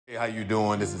Hey, how you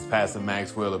doing? This is Pastor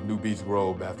Maxwell of New Beach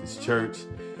Grove Baptist Church,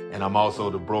 and I'm also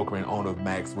the broker and owner of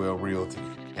Maxwell REALTY.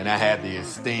 And I had the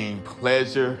esteemed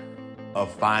pleasure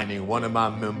of finding one of my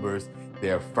members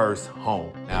their first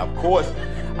home. Now, of course,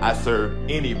 I serve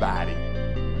anybody.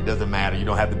 It doesn't matter. You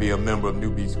don't have to be a member of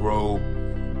New Beach Grove,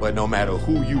 but no matter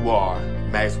who you are,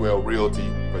 Maxwell REALTY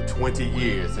for 20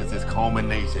 years since its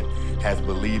culmination has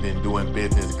believed in doing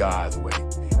business God's way.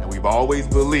 And we've always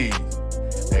believed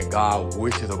that God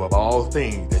wishes above all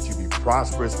things that you be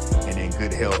prosperous and in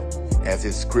good health, as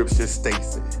his scripture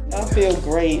states it. I feel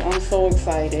great. I'm so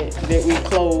excited that we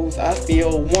closed. I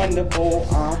feel wonderful.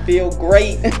 I feel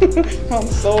great. I'm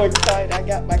so excited. I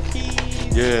got my keys.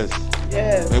 Yes.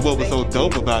 Yes. And what was so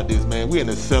dope about this, man, we're in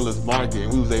the seller's market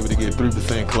and we was able to get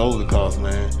 3% closing costs,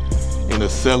 man. In the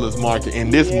seller's market,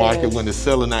 in this market when the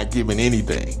seller not giving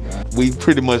anything. We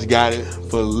pretty much got it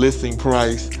for listing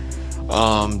price.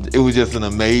 It was just an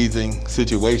amazing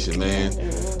situation, man.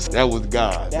 That was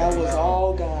God. That was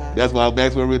all God. That's why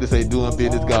Maxwell really say doing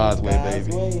business God's way,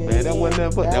 baby. Man, that wasn't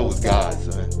nothing but that was God,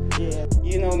 son. Yeah.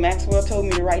 You know, Maxwell told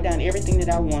me to write down everything that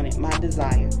I wanted, my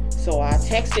desire. So I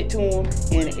texted to him,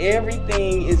 and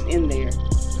everything is in there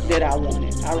that I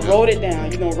wanted. I wrote it down.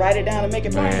 You gonna write it down and make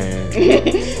it plain?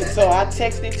 So I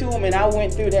texted to him, and I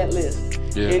went through that list.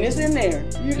 Yeah. And it's in there.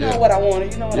 You know what I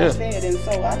wanted. You know what I said. And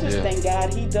so I just thank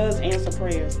God He does answer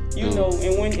prayers. You know,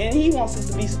 and He wants us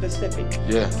to be specific.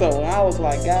 Yeah. So I was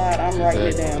like, God, I'm writing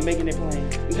it down, making it plain.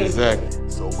 Exactly.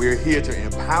 So we're here to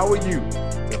empower you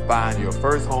to find your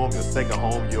first home, your second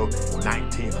home, your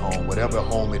 19th home, whatever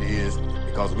home it is,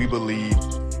 because we believe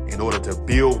in order to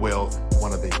build wealth,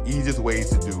 one of the easiest ways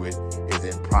to do it is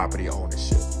in property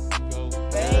ownership.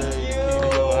 Thank you.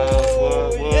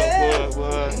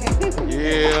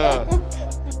 Yeah.